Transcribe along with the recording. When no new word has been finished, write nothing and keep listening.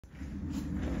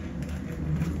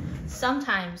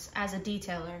sometimes as a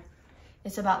detailer,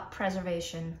 it's about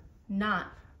preservation, not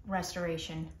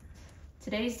restoration.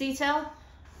 Today's detail,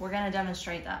 we're gonna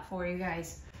demonstrate that for you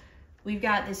guys. We've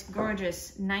got this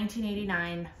gorgeous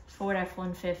 1989 Ford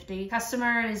F-150.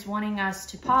 Customer is wanting us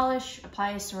to polish,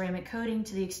 apply a ceramic coating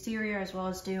to the exterior, as well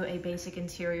as do a basic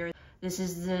interior. This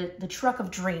is the truck of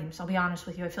dreams, I'll be honest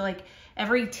with you. I feel like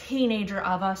every teenager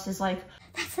of us is like,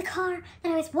 that's the car that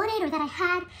I always wanted or that I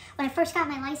had when I first got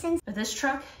my license. But this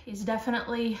truck is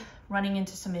definitely running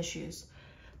into some issues.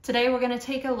 Today, we're gonna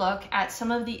take a look at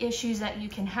some of the issues that you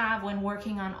can have when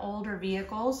working on older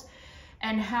vehicles,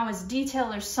 and how as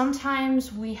detailers,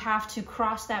 sometimes we have to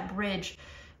cross that bridge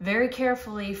very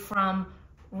carefully from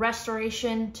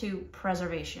restoration to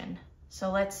preservation.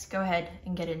 So let's go ahead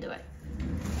and get into it.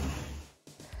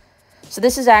 So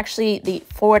this is actually the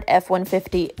Ford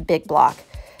F-150 Big Block.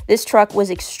 This truck was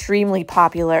extremely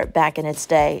popular back in its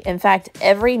day. In fact,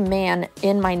 every man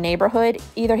in my neighborhood,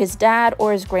 either his dad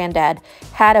or his granddad,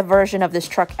 had a version of this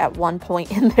truck at one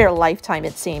point in their lifetime,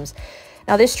 it seems.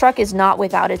 Now, this truck is not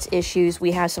without its issues.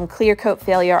 We have some clear coat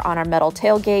failure on our metal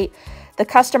tailgate. The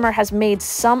customer has made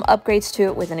some upgrades to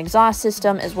it with an exhaust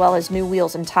system, as well as new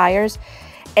wheels and tires.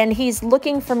 And he's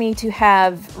looking for me to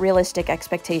have realistic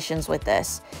expectations with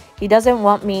this. He doesn't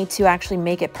want me to actually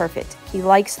make it perfect. He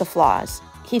likes the flaws.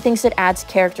 He thinks it adds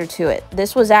character to it.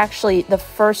 This was actually the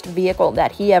first vehicle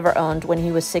that he ever owned when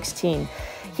he was 16.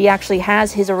 He actually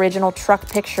has his original truck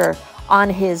picture on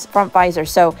his front visor.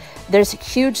 So there's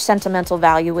huge sentimental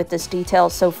value with this detail.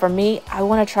 So for me, I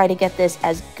want to try to get this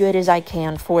as good as I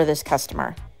can for this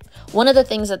customer. One of the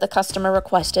things that the customer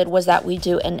requested was that we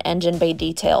do an engine bay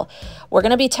detail. We're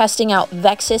going to be testing out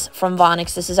Vonixx from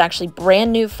Vonixx. This is actually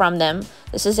brand new from them.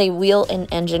 This is a wheel and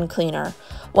engine cleaner.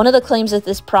 One of the claims that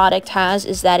this product has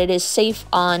is that it is safe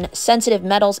on sensitive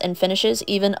metals and finishes,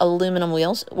 even aluminum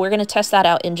wheels. We're going to test that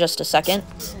out in just a second.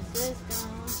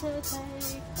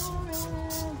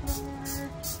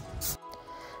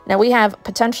 Now we have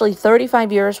potentially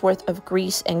 35 years worth of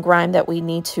grease and grime that we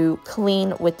need to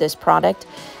clean with this product.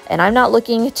 And I'm not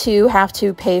looking to have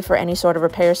to pay for any sort of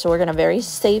repair, so we're going to very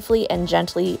safely and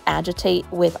gently agitate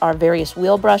with our various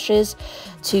wheel brushes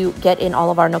to get in all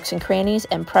of our nooks and crannies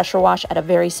and pressure wash at a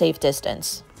very safe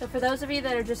distance. So for those of you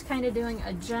that are just kind of doing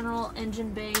a general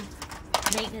engine bay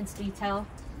maintenance detail,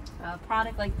 a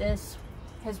product like this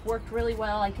has worked really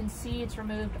well. I can see it's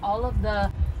removed all of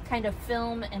the kind of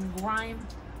film and grime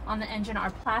on the engine.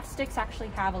 Our plastics actually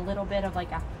have a little bit of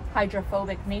like a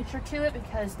hydrophobic nature to it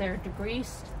because they're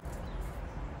degreased.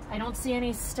 I don't see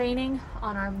any staining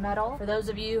on our metal. For those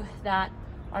of you that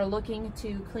are looking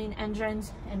to clean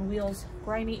engines and wheels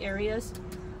grimy areas,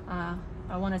 I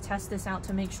want to test this out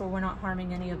to make sure we're not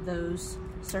harming any of those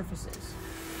surfaces.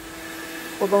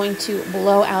 We're going to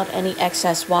blow out any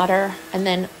excess water and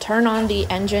then turn on the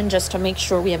engine just to make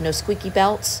sure we have no squeaky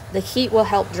belts. The heat will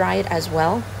help dry it as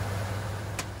well.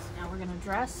 So now we're going to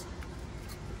dress.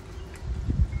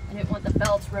 I didn't want the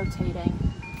belts rotating.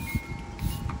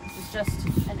 This is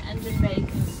just an engine bay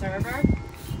conserver.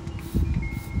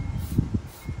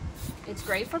 It's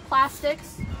great for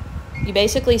plastics. You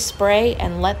basically spray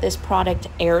and let this product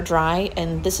air dry,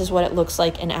 and this is what it looks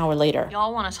like an hour later.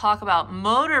 Y'all want to talk about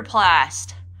motor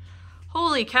plast.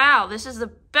 Holy cow, this is the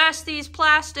best these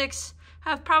plastics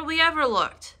have probably ever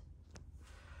looked.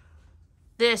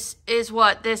 This is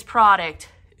what this product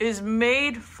is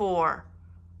made for.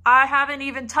 I haven't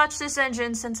even touched this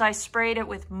engine since I sprayed it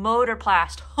with motor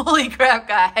plast. Holy crap,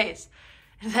 guys.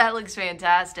 That looks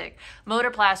fantastic. Motor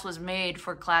plast was made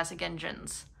for classic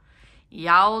engines.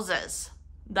 Yowzas.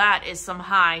 That is some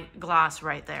high gloss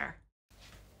right there.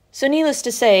 So needless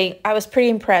to say, I was pretty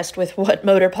impressed with what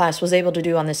Motorplast was able to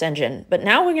do on this engine. But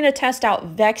now we're going to test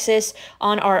out Vonixx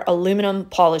on our aluminum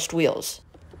polished wheels.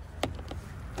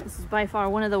 This is by far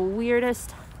one of the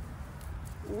weirdest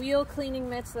wheel cleaning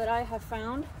mitts that I have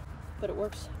found, but it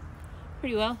works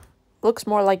pretty well. Looks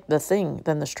more like the Thing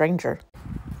than the Stranger.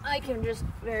 I can just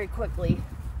very quickly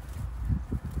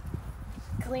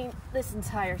clean this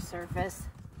entire surface.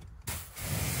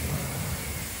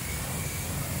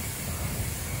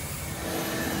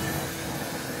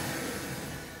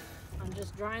 I'm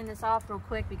just drying this off real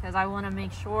quick because I want to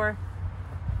make sure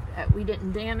that we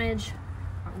didn't damage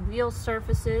our wheel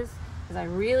surfaces, because I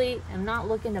really am not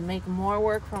looking to make more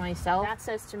work for myself. That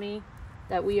says to me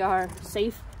that we are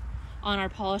safe on our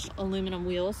polished aluminum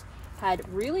wheels. Had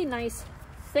really nice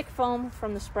thick foam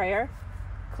from the sprayer,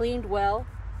 cleaned well,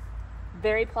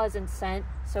 very pleasant scent.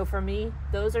 So for me,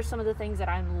 those are some of the things that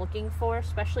I'm looking for,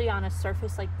 especially on a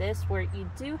surface like this where you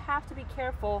do have to be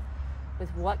careful with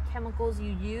what chemicals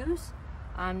you use.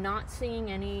 I'm not seeing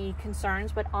any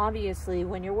concerns, but obviously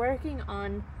when you're working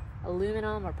on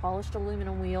aluminum or polished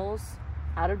aluminum wheels,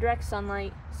 out of direct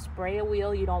sunlight, spray a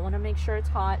wheel. You don't want to make sure it's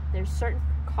hot. There's certain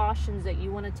cautions that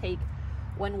you want to take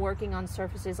when working on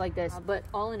surfaces like this. But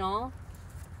all in all,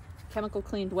 chemical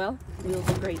cleaned well, wheels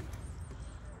are great.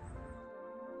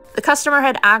 The customer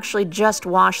had actually just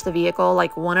washed the vehicle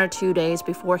like 1 or 2 days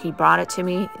before he brought it to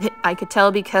me. I could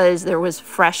tell because there was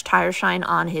fresh tire shine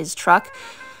on his truck.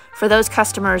 For those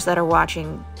customers that are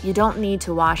watching, you don't need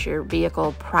to wash your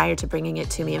vehicle prior to bringing it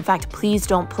to me. In fact, please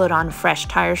don't put on fresh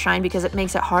tire shine because it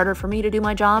makes it harder for me to do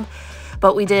my job.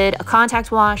 But we did a contact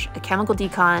wash, a chemical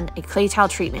decon, a clay towel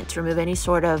treatment to remove any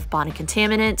sort of bonding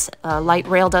contaminants, light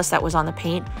rail dust that was on the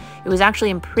paint. It was actually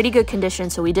in pretty good condition,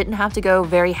 so we didn't have to go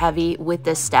very heavy with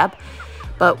this step.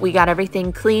 But we got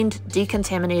everything cleaned,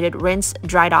 decontaminated, rinsed,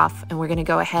 dried off, and we're gonna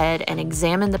go ahead and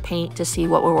examine the paint to see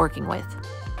what we're working with.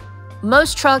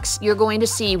 Most trucks, you're going to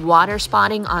see water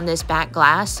spotting on this back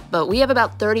glass, but we have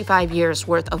about 35 years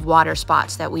worth of water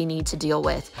spots that we need to deal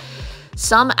with.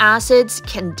 Some acids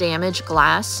can damage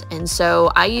glass, and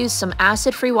so I used some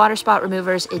acid-free water spot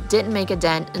removers. It didn't make a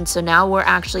dent, and so now we're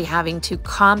actually having to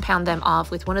compound them off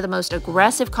with one of the most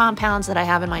aggressive compounds that I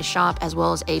have in my shop, as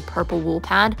well as a purple wool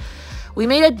pad. We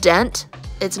made a dent.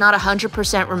 It's not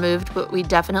 100% removed, but we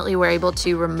definitely were able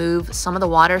to remove some of the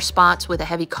water spots with a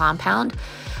heavy compound.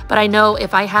 But I know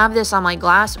if I have this on my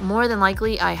glass, more than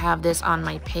likely I have this on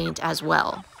my paint as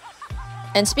well.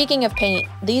 And speaking of paint,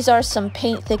 these are some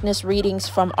paint thickness readings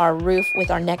from our roof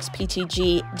with our Next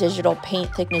PTG digital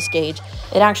paint thickness gauge.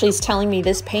 It actually is telling me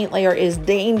this paint layer is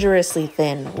dangerously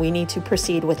thin. We need to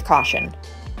proceed with caution.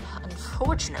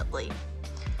 Unfortunately,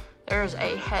 there's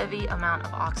a heavy amount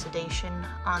of oxidation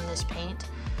on this paint,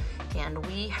 and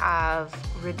we have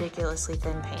ridiculously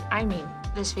thin paint. I mean,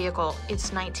 this vehicle,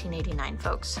 it's 1989,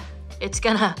 folks. It's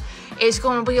gonna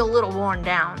be a little worn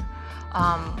down,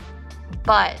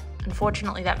 but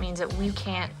unfortunately, that means that we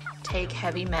can't take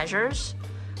heavy measures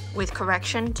with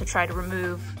correction to try to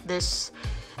remove this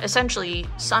essentially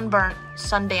sunburnt,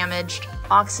 sun-damaged,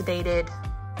 oxidated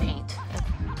paint.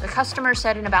 The customer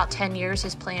said in about 10 years,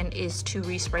 his plan is to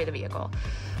respray the vehicle.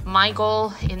 My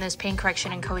goal in this paint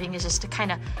correction and coating is just to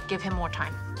kind of give him more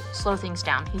time, slow things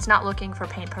down. He's not looking for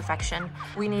paint perfection.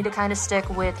 We need to kind of stick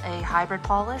with a hybrid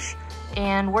polish,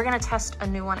 and we're gonna test a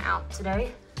new one out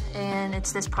today, and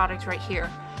it's this product right here.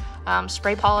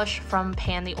 Spray polish from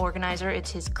Pan the Organizer.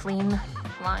 It's his clean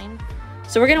line.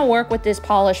 So we're gonna work with this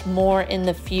polish more in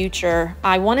the future.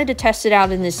 I wanted to test it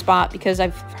out in this spot because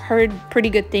I've heard pretty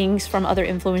good things from other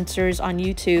influencers on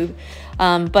YouTube.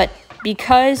 But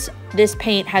because this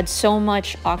paint had so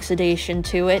much oxidation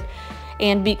to it,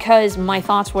 and because my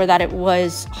thoughts were that it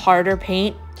was harder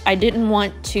paint, I didn't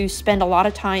want to spend a lot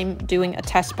of time doing a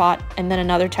test spot and then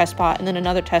another test spot and then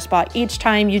another test spot. Each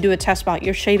time you do a test spot,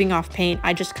 you're shaving off paint.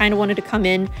 I just kind of wanted to come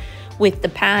in with the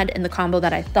pad and the combo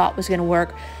that I thought was gonna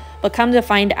work. But come to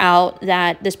find out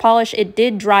that this polish, it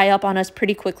did dry up on us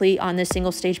pretty quickly on this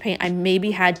single stage paint. I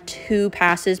maybe had 2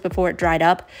 passes before it dried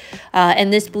up.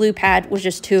 And this blue pad was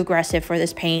just too aggressive for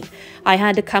this paint. I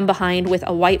had to come behind with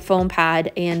a white foam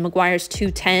pad and Meguiar's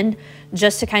 210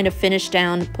 just to kind of finish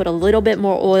down, put a little bit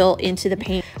more oil into the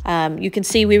paint. You can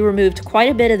see we removed quite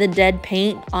a bit of the dead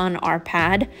paint on our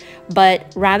pad,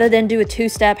 but rather than do a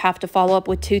 2-step, have to follow up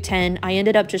with 210, I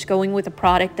ended up just going with a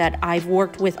product that I've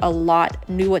worked with a lot,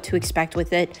 knew what to expect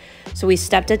with it. So we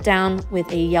stepped it down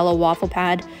with a yellow waffle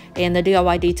pad and the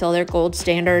DIY Detail, their gold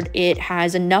standard. It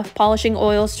has enough polishing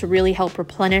oils to really help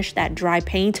replenish that dry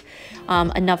paint,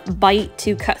 enough bite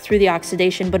to cut through the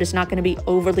oxidation, but it's not going to be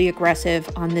overly aggressive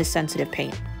on this sensitive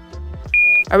paint.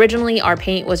 Originally, our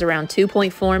paint was around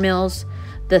 2.4 mils.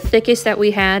 The thickest that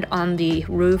we had on the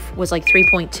roof was like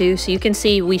 3.2. So you can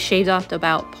see we shaved off to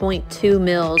about 0.2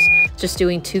 mils just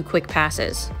doing 2 quick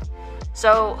passes.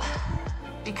 So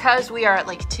because we are at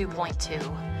like 2.2,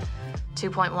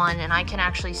 2.1, and I can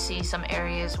actually see some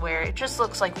areas where it just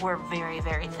looks like we're very,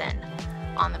 very thin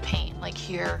on the paint, like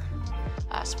here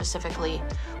specifically.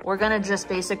 We're gonna just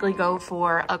basically go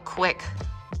for a quick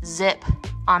zip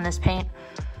on this paint.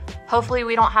 Hopefully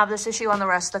we don't have this issue on the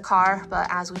rest of the car, but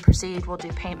as we proceed, we'll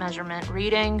do paint measurement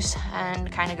readings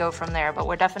and kind of go from there. But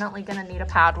we're definitely gonna need a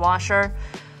pad washer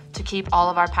to keep all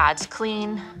of our pads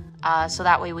clean, so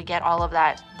that way we get all of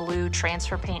that blue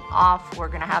transfer paint off. We're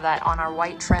gonna have that on our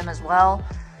white trim as well.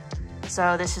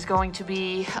 So this is going to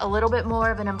be a little bit more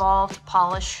of an involved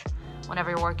polish whenever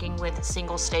you're working with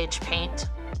single stage paint.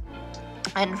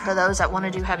 And for those that wanna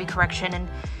do heavy correction and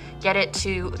get it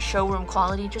to showroom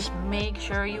quality, just make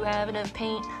sure you have enough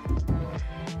paint.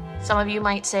 Some of you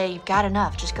might say, you've got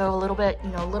enough, just go a little bit,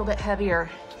 a little bit heavier.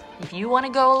 If you want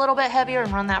to go a little bit heavier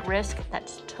and run that risk,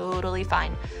 that's totally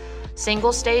fine.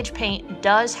 Single stage paint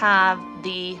does have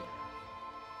the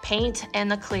paint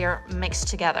and the clear mixed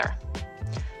together.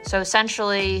 So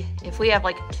essentially, if we have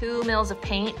like 2 mils of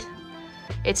paint,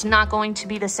 it's not going to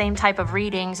be the same type of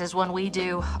readings as when we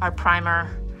do our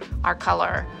primer, our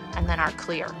color, and then our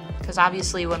clear. Because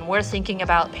obviously when we're thinking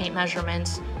about paint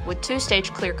measurements with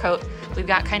 2-stage clear coat, we've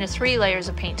got kind of 3 layers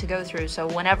of paint to go through. So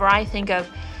whenever I think of,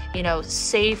 you know,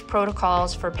 safe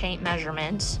protocols for paint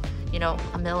measurements, you know,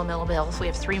 a mil, if we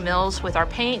have 3 mils with our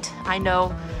paint, I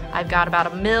know I've got about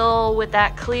a mil with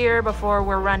that clear before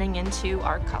we're running into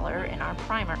our color and our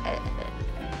primer,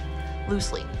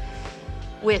 loosely.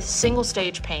 With single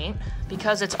stage paint,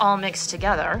 because it's all mixed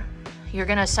together, you're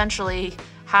gonna essentially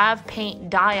have paint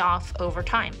die off over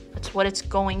time. That's what it's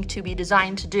going to be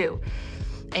designed to do.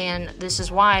 And this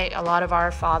is why a lot of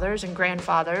our fathers and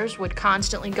grandfathers would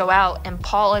constantly go out and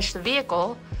polish the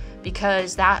vehicle,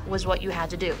 because that was what you had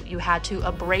to do. You had to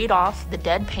abrade off the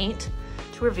dead paint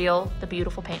to reveal the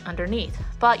beautiful paint underneath.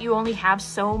 But you only have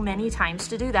so many times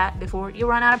to do that before you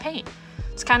run out of paint.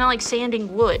 It's kind of like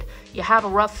sanding wood. You have a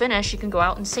rough finish, you can go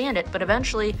out and sand it, but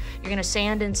eventually you're gonna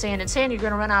sand and sand and sand, you're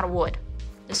gonna run out of wood.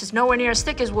 This is nowhere near as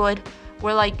thick as wood.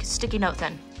 We're like sticky note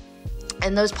thin.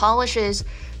 And those polishes,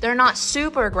 they're not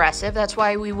super aggressive. That's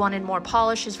why we wanted more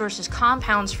polishes versus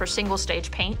compounds for single stage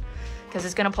paint, because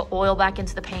it's gonna put oil back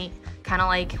into the paint, kind of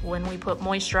like when we put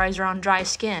moisturizer on dry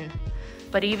skin.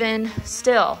 But even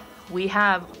still, we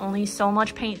have only so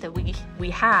much paint that we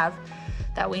have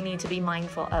that we need to be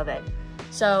mindful of it.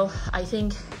 So I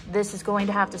think this is going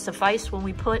to have to suffice when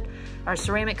we put our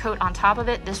ceramic coat on top of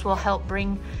it. This will help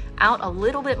bring out a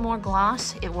little bit more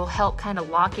gloss. It will help kind of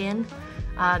lock in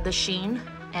the sheen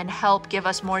and help give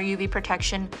us more UV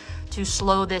protection to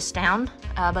slow this down.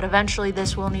 But eventually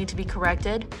this will need to be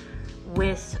corrected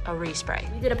with a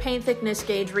respray. We did a paint thickness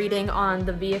gauge reading on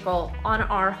the vehicle on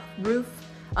our roof.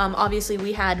 Obviously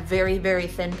we had very, very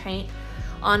thin paint.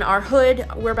 On our hood,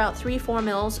 we're about 3-4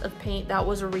 mils of paint. That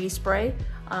was a respray.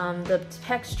 The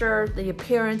texture, the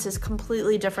appearance is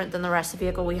completely different than the rest of the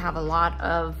vehicle. We have a lot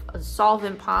of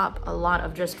solvent pop, a lot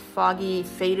of just foggy,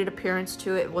 faded appearance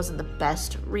to it. It wasn't the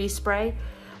best respray,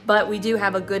 but we do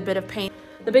have a good bit of paint.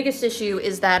 The biggest issue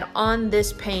is that on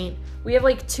this paint, we have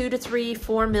like 2 to 3,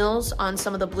 4 mils on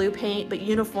some of the blue paint, but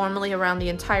uniformly around the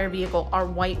entire vehicle, our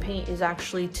white paint is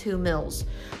actually 2 mils,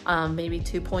 maybe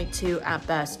 2.2 at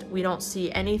best. We don't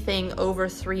see anything over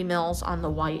 3 mils on the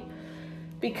white.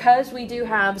 Because we do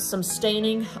have some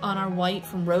staining on our white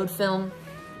from road film,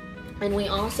 and we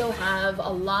also have a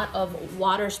lot of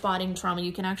water spotting trauma.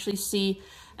 You can actually see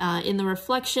in the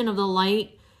reflection of the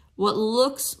light, what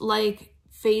looks like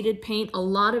faded paint, a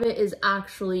lot of it is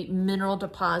actually mineral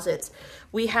deposits.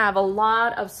 We have a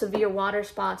lot of severe water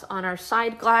spots on our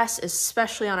side glass,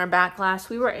 especially on our back glass.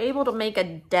 We were able to make a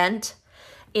dent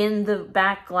in the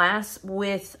back glass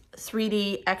with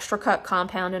 3D extra cut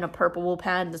compound and a purple wool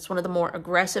pad. That's one of the more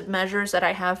aggressive measures that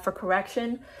I have for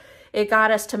correction. It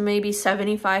got us to maybe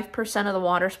 75% of the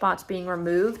water spots being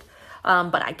removed.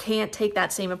 But I can't take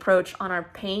that same approach on our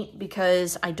paint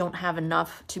because I don't have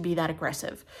enough to be that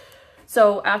aggressive.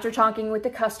 So after talking with the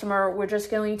customer, we're just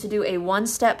going to do a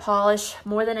 1-step polish.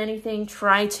 More than anything,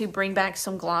 try to bring back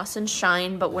some gloss and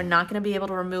shine, but we're not going to be able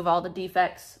to remove all the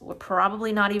defects. We're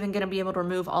probably not even going to be able to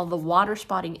remove all the water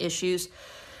spotting issues.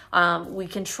 We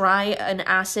can try an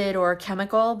acid or a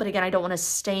chemical, but again, I don't want to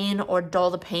stain or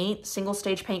dull the paint. Single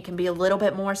stage paint can be a little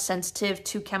bit more sensitive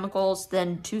to chemicals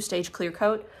than 2-stage clear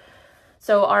coat.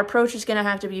 So our approach is going to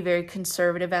have to be very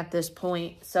conservative at this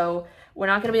point. So we're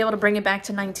not going to be able to bring it back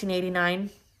to 1989,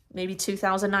 maybe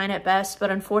 2009 at best, but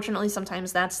unfortunately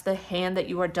sometimes that's the hand that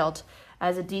you are dealt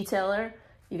as a detailer.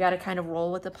 You got to kind of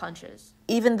roll with the punches.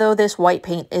 Even though this white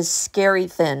paint is scary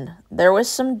thin, there was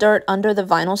some dirt under the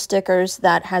vinyl stickers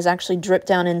that has actually dripped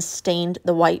down and stained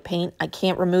the white paint. I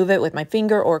can't remove it with my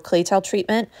finger or clay towel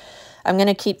treatment. I'm going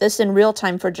to keep this in real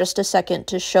time for just a second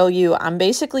to show you. I'm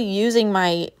basically using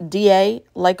my DA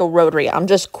like a rotary. I'm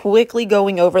just quickly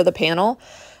going over the panel,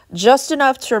 just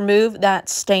enough to remove that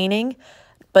staining,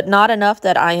 but not enough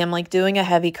that I am like doing a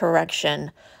heavy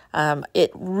correction. It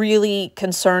really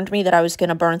concerned me that I was going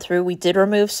to burn through. We did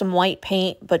remove some white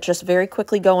paint, but just very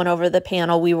quickly going over the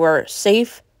panel, we were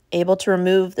safe, able to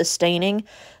remove the staining.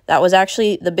 That was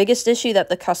actually the biggest issue that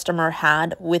the customer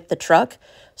had with the truck,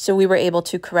 so we were able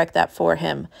to correct that for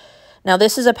him. Now,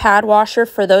 this is a pad washer.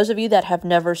 For those of you that have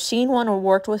never seen one or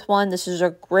worked with one, this is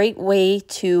a great way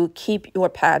to keep your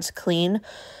pads clean.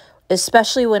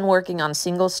 Especially when working on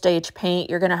single stage paint,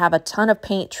 you're going to have a ton of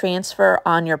paint transfer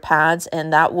on your pads,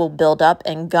 and that will build up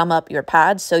and gum up your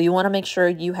pads. So you want to make sure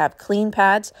you have clean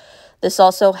pads. This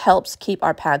also helps keep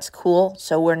our pads cool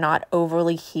so we're not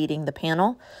overly heating the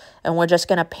panel. And we're just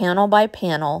going to panel by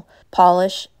panel,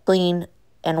 polish, clean,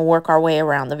 and work our way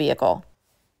around the vehicle.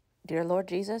 Dear Lord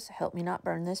Jesus, help me not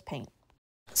burn this paint.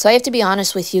 So I have to be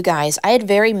honest with you guys, I had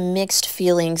very mixed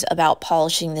feelings about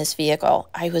polishing this vehicle.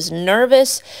 I was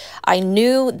nervous. I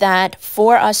knew that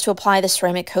for us to apply the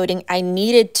ceramic coating, I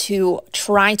needed to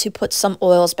try to put some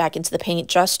oils back into the paint,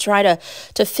 just try to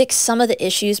fix some of the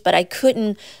issues, but I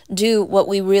couldn't do what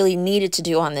we really needed to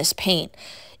do on this paint.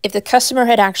 If the customer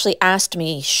had actually asked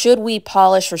me, should we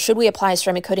polish or should we apply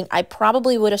ceramic coating, I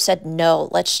probably would have said no.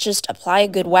 Let's just apply a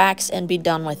good wax and be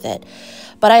done with it.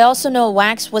 But I also know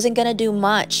wax wasn't going to do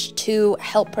much to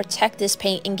help protect this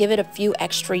paint and give it a few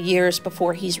extra years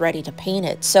before he's ready to paint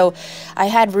it. So I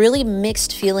had really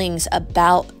mixed feelings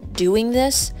about doing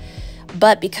this.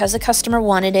 But because the customer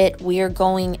wanted it, we are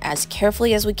going as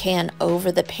carefully as we can over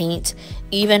the paint,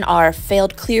 even our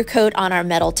failed clear coat on our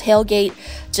metal tailgate,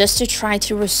 just to try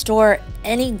to restore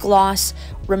any gloss,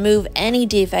 remove any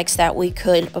defects that we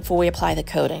could before we apply the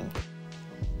coating.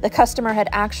 The customer had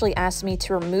actually asked me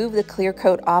to remove the clear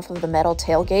coat off of the metal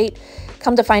tailgate.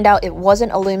 Come to find out, it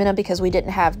wasn't aluminum because we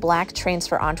didn't have black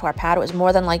transfer onto our pad. It was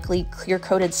more than likely clear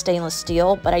coated stainless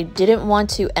steel, but I didn't want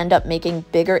to end up making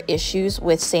bigger issues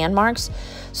with sand marks.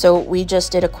 So we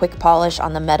just did a quick polish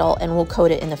on the metal and we'll coat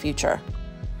it in the future.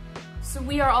 So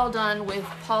we are all done with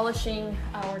polishing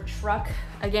our truck.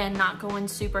 Again, not going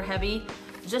super heavy,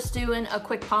 just doing a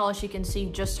quick polish. You can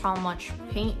see just how much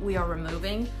paint we are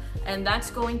removing. And that's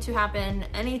going to happen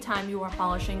anytime you are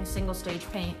polishing single stage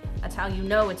paint. That's how you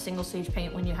know it's single stage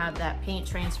paint, when you have that paint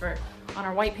transfer. On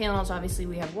our white panels, obviously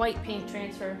we have white paint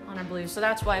transfer on our blue. So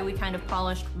that's why we kind of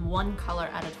polished one color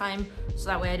at a time. So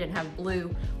that way I didn't have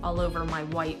blue all over my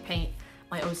white paint.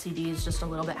 My OCD is just a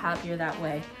little bit happier that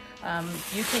way.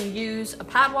 You can use a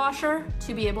pad washer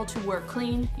to be able to work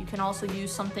clean. You can also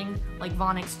use something like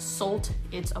Vonixx Salt.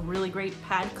 It's a really great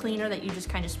pad cleaner that you just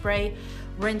kind of spray,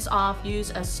 rinse off, use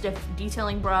a stiff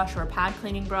detailing brush or a pad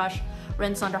cleaning brush,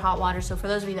 rinse under hot water. So for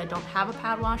those of you that don't have a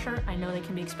pad washer, I know they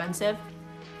can be expensive.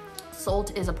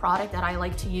 Salt is a product that I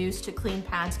like to use to clean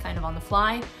pads kind of on the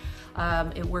fly.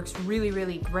 It works really,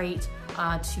 really great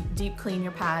to deep clean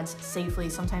your pads safely.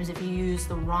 Sometimes if you use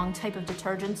the wrong type of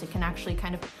detergents, it can actually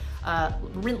kind of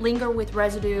linger with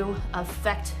residue,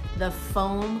 affect the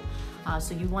foam.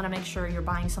 So you want to make sure you're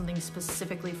buying something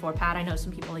specifically for a pad. I know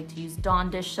some people like to use Dawn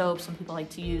dish soap. Some people like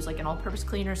to use like an all-purpose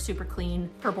cleaner, Super Clean,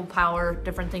 Purple Power,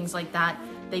 different things like that.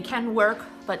 They can work,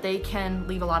 but they can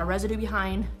leave a lot of residue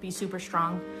behind, be super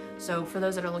strong. So for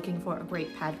those that are looking for a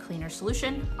great pad cleaner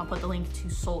solution, I'll put the link to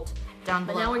Salt down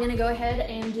below. But now we're gonna go ahead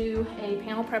and do a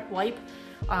panel prep wipe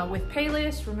with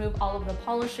Payless, remove all of the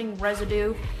polishing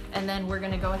residue, and then we're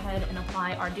gonna go ahead and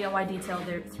apply our DIY detail,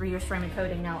 the 3-year ceramic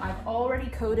coating. Now I've already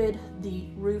coated the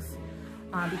roof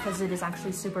because it is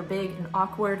actually super big and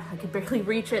awkward. I could barely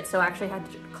reach it, so I actually had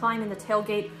to climb in the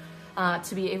tailgate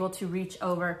to be able to reach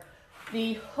over.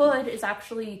 The hood is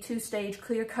actually 2-stage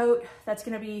clear coat. That's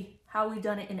gonna be how we've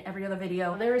done it in every other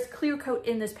video. There is clear coat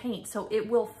in this paint, so it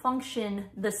will function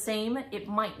the same. It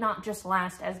might not just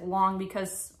last as long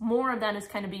because more of that is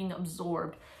kind of being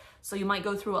absorbed. So you might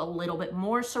go through a little bit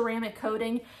more ceramic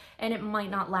coating and it might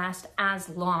not last as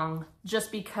long just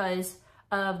because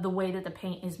of the way that the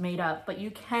paint is made up. But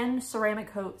you can ceramic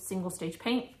coat single stage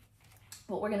paint.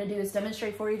 What we're gonna do is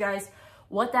demonstrate for you guys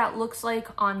what that looks like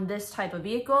on this type of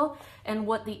vehicle and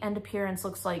what the end appearance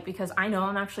looks like, because I know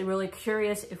I'm actually really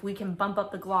curious if we can bump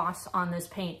up the gloss on this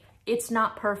paint. It's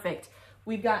not perfect.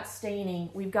 We've got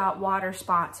staining, we've got water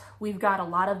spots, we've got a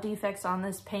lot of defects on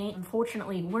this paint.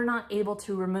 Unfortunately, we're not able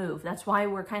to remove. That's why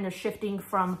we're kind of shifting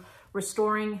from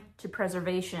restoring to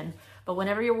preservation. But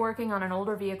whenever you're working on an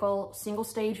older vehicle, single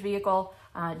stage vehicle,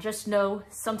 just know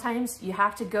sometimes you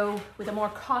have to go with a more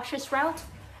cautious route,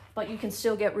 but you can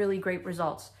still get really great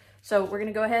results. So we're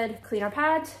gonna go ahead, clean our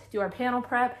pads, do our panel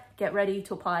prep, get ready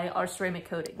to apply our ceramic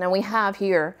coating. Now we have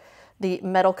here the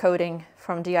metal coating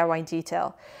from DIY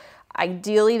Detail.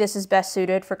 Ideally, this is best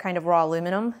suited for kind of raw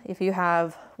aluminum. If you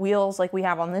have wheels like we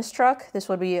have on this truck, this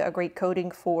would be a great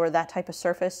coating for that type of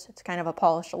surface. It's kind of a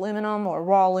polished aluminum or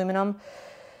raw aluminum.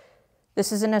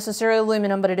 This isn't necessarily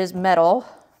aluminum, but it is metal.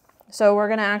 So we're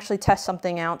gonna actually test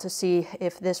something out to see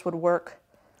if this would work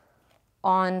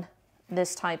on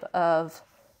this type of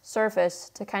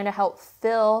surface to kind of help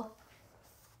fill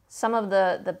some of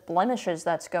the blemishes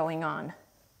that's going on.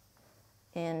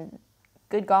 And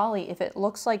good golly, if it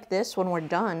looks like this when we're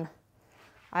done,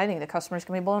 I think the customer's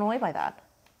gonna be blown away by that.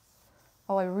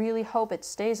 Oh, I really hope it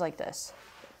stays like this.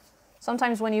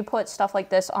 Sometimes when you put stuff like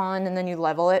this on and then you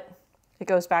level it, it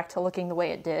goes back to looking the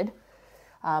way it did.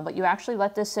 But you actually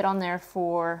let this sit on there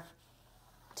for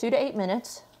 2 to 8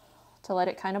 minutes to let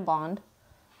it kind of bond.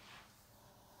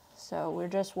 So we're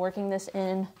just working this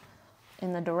in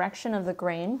the direction of the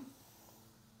grain.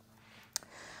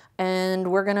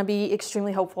 And we're gonna be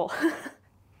extremely hopeful.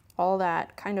 All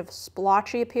that kind of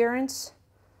splotchy appearance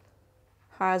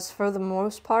has, for the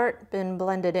most part, been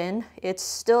blended in. It's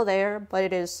still there, but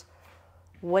it is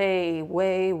way,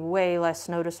 way, way less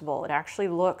noticeable. It actually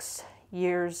looks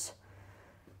years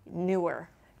newer.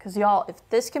 Because y'all, if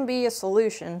this can be a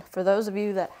solution for those of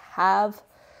you that have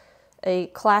a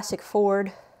classic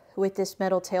Ford with this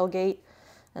metal tailgate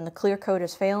and the clear coat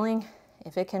is failing,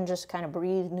 if it can just kind of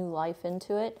breathe new life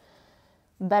into it,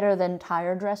 better than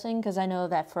tire dressing, because I know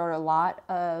that for a lot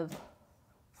of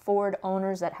Ford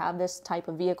owners that have this type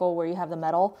of vehicle where you have the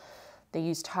metal, they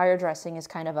use tire dressing as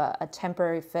kind of a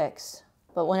temporary fix.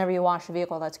 But whenever you wash a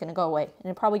vehicle, that's going to go away.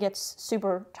 And it probably gets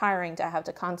super tiring to have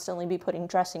to constantly be putting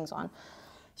dressings on.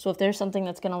 So if there's something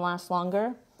that's going to last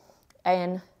longer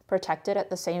and protect it at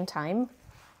the same time,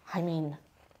 I mean,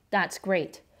 that's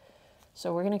great.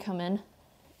 So we're going to come in.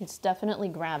 It's definitely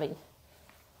grabby.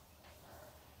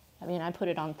 I mean, I put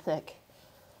it on thick.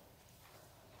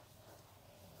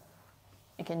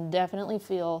 I can definitely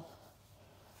feel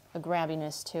a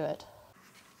grabbiness to it.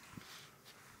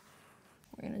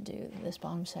 We're gonna do this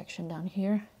bottom section down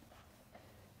here.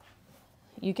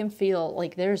 You can feel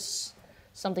like there's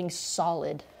something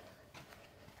solid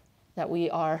that we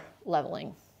are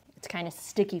leveling. It's kind of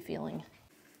sticky feeling.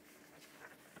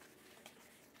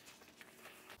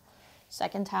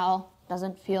 Second towel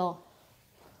doesn't feel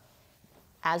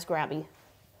as grabby.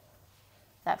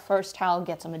 That first towel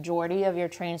gets a majority of your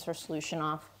transfer solution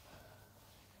off.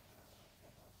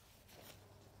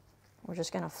 We're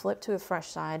just gonna flip to a fresh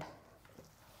side.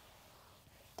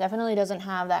 Definitely doesn't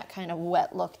have that kind of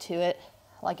wet look to it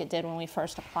like it did when we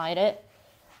first applied it,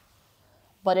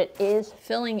 but it is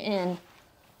filling in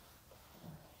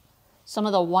some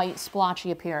of the white splotchy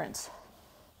appearance.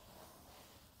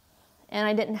 And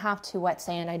I didn't have to wet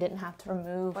sand, I didn't have to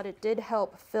remove, but it did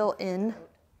help fill in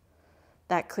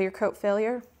that clear coat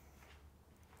failure.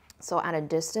 So at a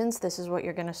distance, this is what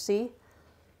you're gonna see.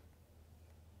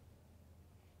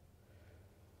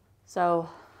 So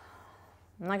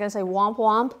I'm not gonna say womp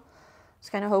womp.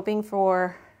 Just kind of hoping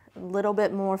for a little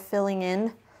bit more filling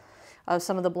in of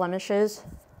some of the blemishes.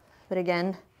 But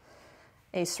again,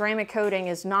 a ceramic coating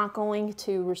is not going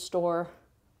to restore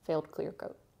failed clear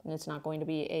coat. And it's not going to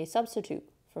be a substitute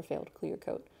for failed clear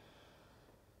coat.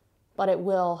 But it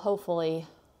will hopefully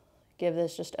give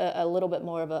this just a little bit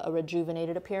more of a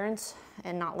rejuvenated appearance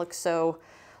and not look so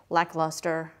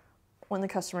lackluster when the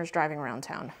customer's driving around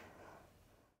town.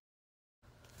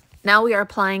 Now we are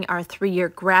applying our 3-year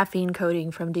graphene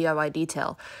coating from DIY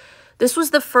Detail. This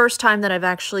was the first time that I've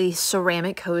actually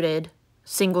ceramic coated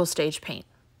single stage paint.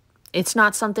 It's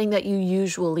not something that you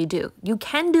usually do. You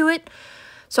can do it.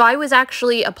 So I was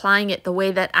actually applying it the way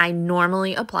that I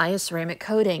normally apply a ceramic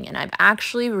coating, and I've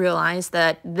actually realized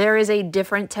that there is a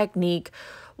different technique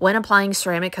when applying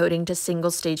ceramic coating to single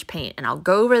stage paint, and I'll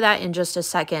go over that in just a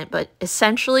second, but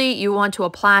essentially you want to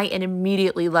apply and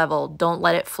immediately level. Don't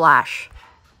let it flash.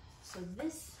 So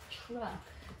this truck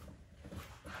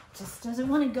just doesn't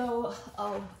want to go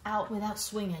out without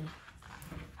swinging.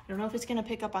 I don't know if it's going to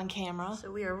pick up on camera. So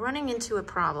we are running into a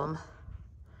problem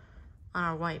on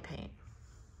our white paint,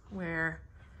 where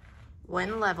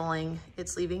when leveling,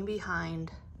 it's leaving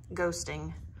behind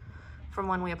ghosting from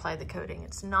when we applied the coating.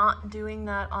 It's not doing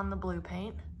that on the blue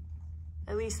paint,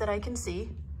 at least that I can see,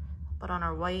 but on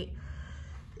our white,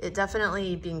 it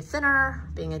definitely being thinner,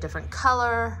 being a different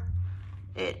color,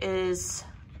 it is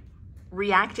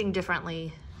reacting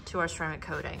differently to our ceramic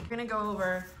coating. We're gonna go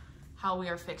over how we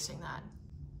are fixing that.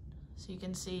 So you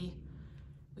can see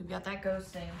we've got that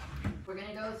ghosting. We're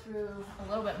gonna go through a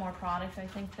little bit more product, I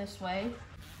think, this way.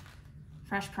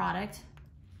 Fresh product,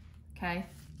 okay?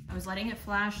 I was letting it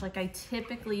flash like I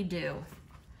typically do.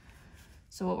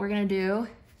 So what we're gonna do,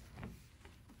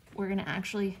 we're gonna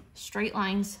actually straight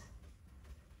lines,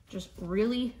 just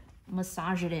really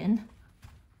massage it in,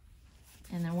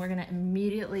 and then we're gonna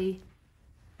immediately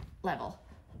level.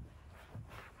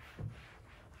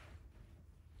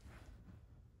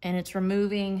 And it's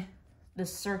removing the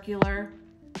circular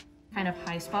kind of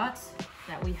high spots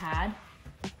that we had.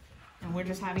 And we're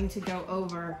just having to go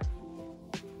over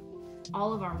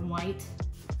all of our white.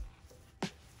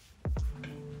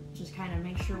 Just kind of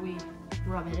make sure we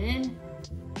rub it in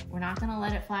We're not gonna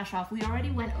let it flash off. We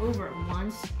already went over it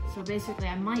once, so basically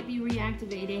I might be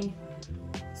reactivating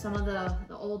some of the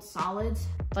old solids,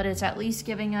 but it's at least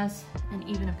giving us an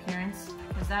even appearance,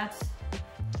 because it's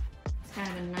kind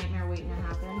of a nightmare waiting to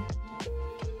happen.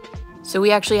 So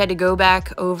we actually had to go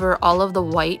back over all of the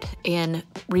white and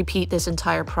repeat this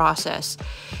entire process.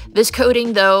 This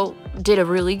coating, though, did a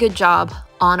really good job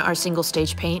on our single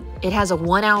stage paint. It has a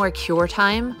 1 hour cure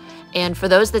time. And for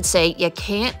those that say you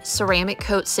can't ceramic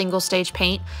coat single stage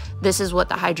paint, this is what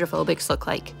the hydrophobics look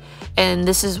like. And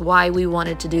this is why we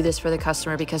wanted to do this for the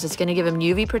customer, because it's gonna give them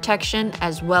UV protection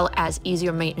as well as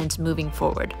easier maintenance moving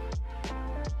forward.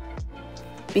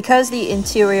 Because the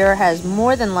interior has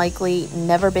more than likely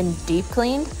never been deep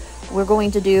cleaned, we're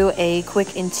going to do a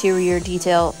quick interior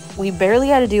detail. We barely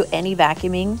had to do any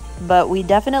vacuuming, but we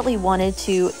definitely wanted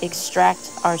to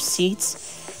extract our seats.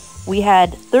 We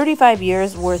had 35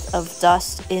 years worth of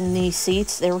dust in these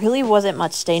seats. There really wasn't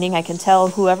much staining. I can tell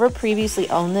whoever previously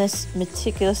owned this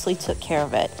meticulously took care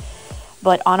of it.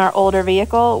 But on our older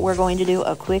vehicle, we're going to do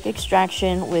a quick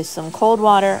extraction with some cold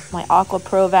water, my Aqua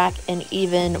Pro Vac, and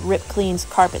even Rip Clean's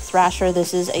Carpet Thrasher.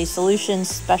 This is a solution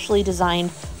specially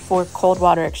designed for cold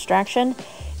water extraction.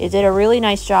 It did a really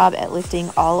nice job at lifting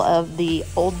all of the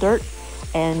old dirt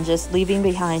and just leaving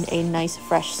behind a nice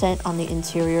fresh scent on the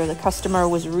interior. The customer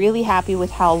was really happy with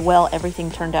how well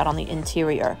everything turned out on the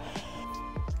interior.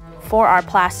 For our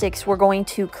plastics, we're going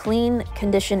to clean,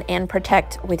 condition, and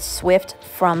protect with Swift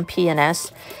from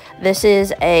P&S. This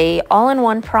is a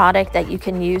all-in-one product that you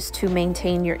can use to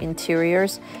maintain your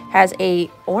interiors. Has a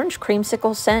orange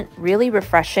creamsicle scent, really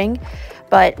refreshing,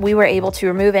 but we were able to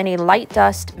remove any light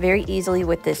dust very easily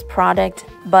with this product,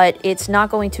 but it's not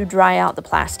going to dry out the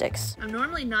plastics. I'm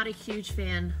normally not a huge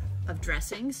fan of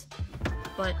dressings,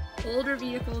 but older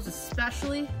vehicles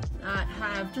especially that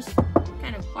have just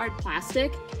kind of hard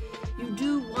plastic, you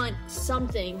do want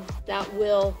something that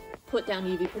will put down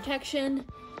UV protection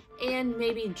and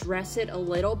maybe dress it a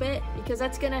little bit, because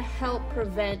that's going to help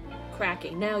prevent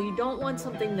cracking. Now, you don't want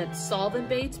something that's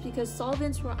solvent-based, because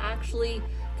solvents will actually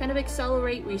kind of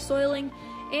accelerate resoiling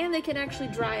and they can actually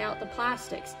dry out the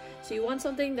plastics. So you want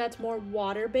something that's more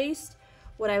water-based.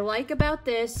 What I like about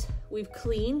this, we've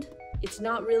cleaned. It's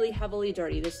not really heavily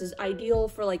dirty. This is ideal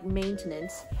for like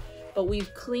maintenance, but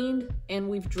we've cleaned and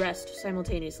we've dressed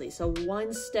simultaneously. So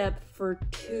one step for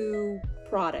two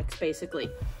products, basically.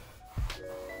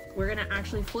 We're gonna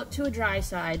actually flip to a dry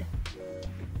side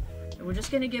and we're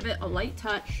just gonna give it a light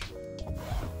touch.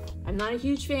 I'm not a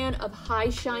huge fan of high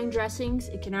shine dressings.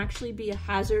 It can actually be a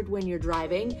hazard when you're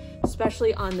driving,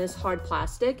 especially on this hard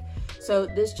plastic. So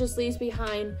this just leaves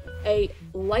behind a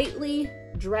lightly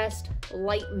dressed,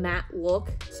 light matte look.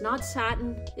 It's not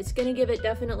satin. It's gonna give it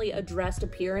definitely a dressed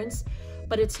appearance,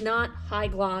 but it's not high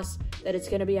gloss that it's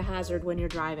gonna be a hazard when you're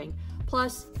driving.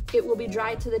 Plus, it will be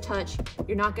dry to the touch.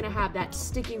 You're not gonna have that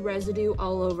sticky residue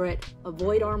all over it.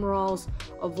 Avoid Armor Alls,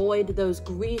 avoid those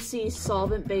greasy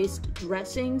solvent-based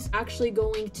dressings. Actually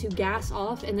going to gas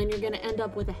off, and then you're gonna end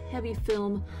up with a heavy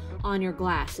film on your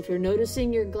glass. If you're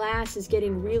noticing your glass is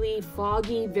getting really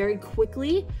foggy very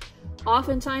quickly,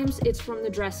 oftentimes it's from the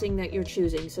dressing that you're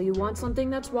choosing. So you want something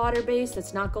that's water-based,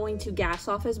 that's not going to gas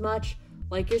off as much,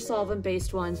 like your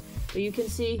solvent-based ones. But you can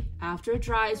see after it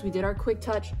dries, we did our quick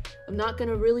touch. I'm not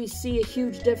gonna really see a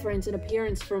huge difference in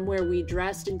appearance from where we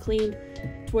dressed and cleaned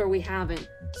to where we haven't.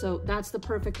 So that's the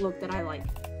perfect look that I like.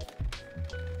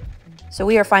 So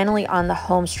we are finally on the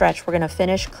home stretch. We're gonna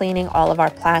finish cleaning all of our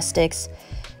plastics,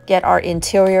 get our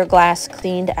interior glass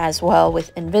cleaned as well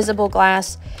with invisible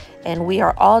glass, and we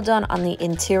are all done on the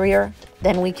interior.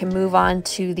 Then we can move on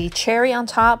to the cherry on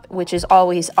top, which is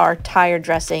always our tire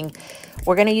dressing.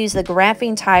 We're going to use the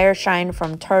Graphene Tire Shine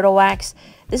from Turtle Wax.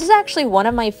 This is actually one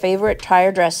of my favorite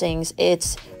tire dressings.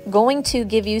 It's going to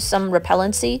give you some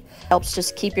repellency, helps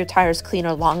just keep your tires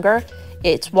cleaner longer.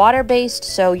 It's water-based,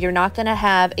 so you're not going to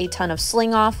have a ton of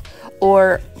sling off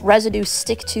or residue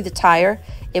stick to the tire.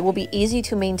 It will be easy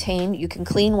to maintain. You can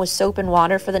clean with soap and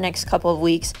water for the next couple of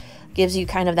weeks. Gives you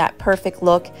kind of that perfect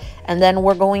look. And then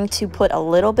we're going to put a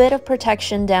little bit of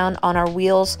protection down on our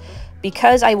wheels.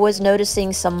 Because I was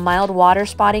noticing some mild water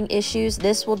spotting issues,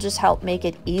 this will just help make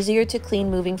it easier to clean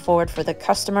moving forward for the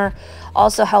customer.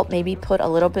 Also help maybe put a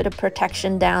little bit of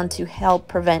protection down to help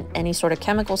prevent any sort of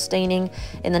chemical staining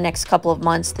in the next couple of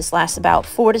months. This lasts about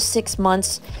 4 to 6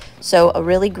 months. So a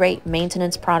really great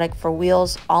maintenance product for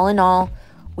wheels. All in all,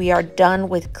 we are done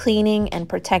with cleaning and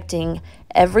protecting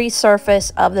every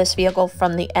surface of this vehicle,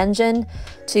 from the engine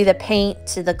to the paint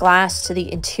to the glass to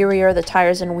the interior, the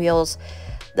tires and wheels.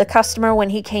 The customer, when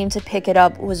he came to pick it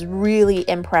up, was really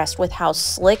impressed with how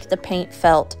slick the paint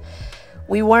felt.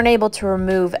 we weren't able to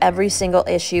remove every single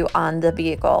issue on the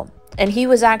vehicle. And he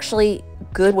was actually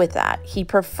good with that. He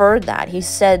preferred that. He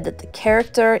said that the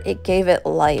character, it gave it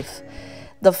life.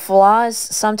 The flaws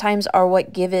sometimes are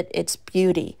what give it its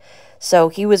beauty. So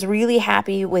he was really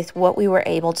happy with what we were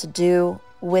able to do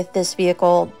with this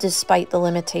vehicle despite the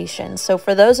limitations. So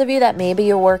for those of you that maybe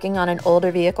you're working on an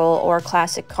older vehicle or a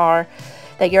classic car,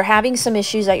 that you're having some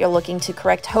issues that you're looking to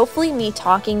correct, hopefully me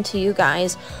talking to you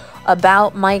guys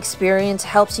about my experience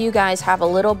helps you guys have a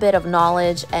little bit of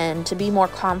knowledge and to be more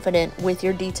confident with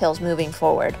your details moving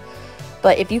forward.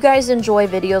 But if you guys enjoy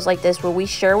videos like this where we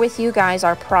share with you guys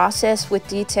our process with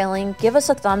detailing, give us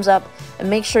a thumbs up and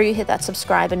make sure you hit that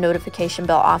subscribe and notification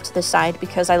bell off to the side,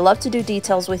 because I love to do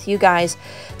details with you guys,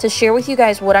 to share with you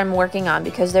guys what I'm working on,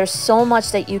 because there's so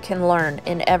much that you can learn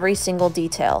in every single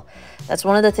detail. That's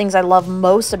one of the things I love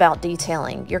most about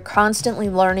detailing. You're constantly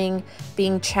learning,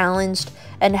 being challenged,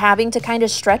 and having to kind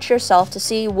of stretch yourself to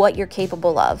see what you're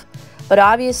capable of. But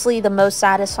obviously the most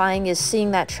satisfying is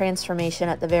seeing that transformation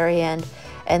at the very end.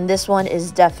 And this one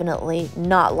is definitely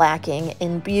not lacking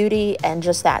in beauty and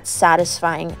just that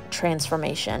satisfying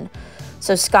transformation.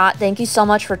 So Scott, thank you so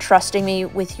much for trusting me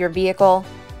with your vehicle.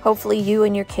 Hopefully you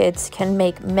and your kids can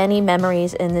make many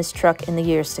memories in this truck in the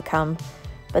years to come.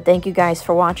 But thank you guys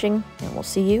for watching, and we'll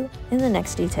see you in the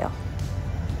next detail.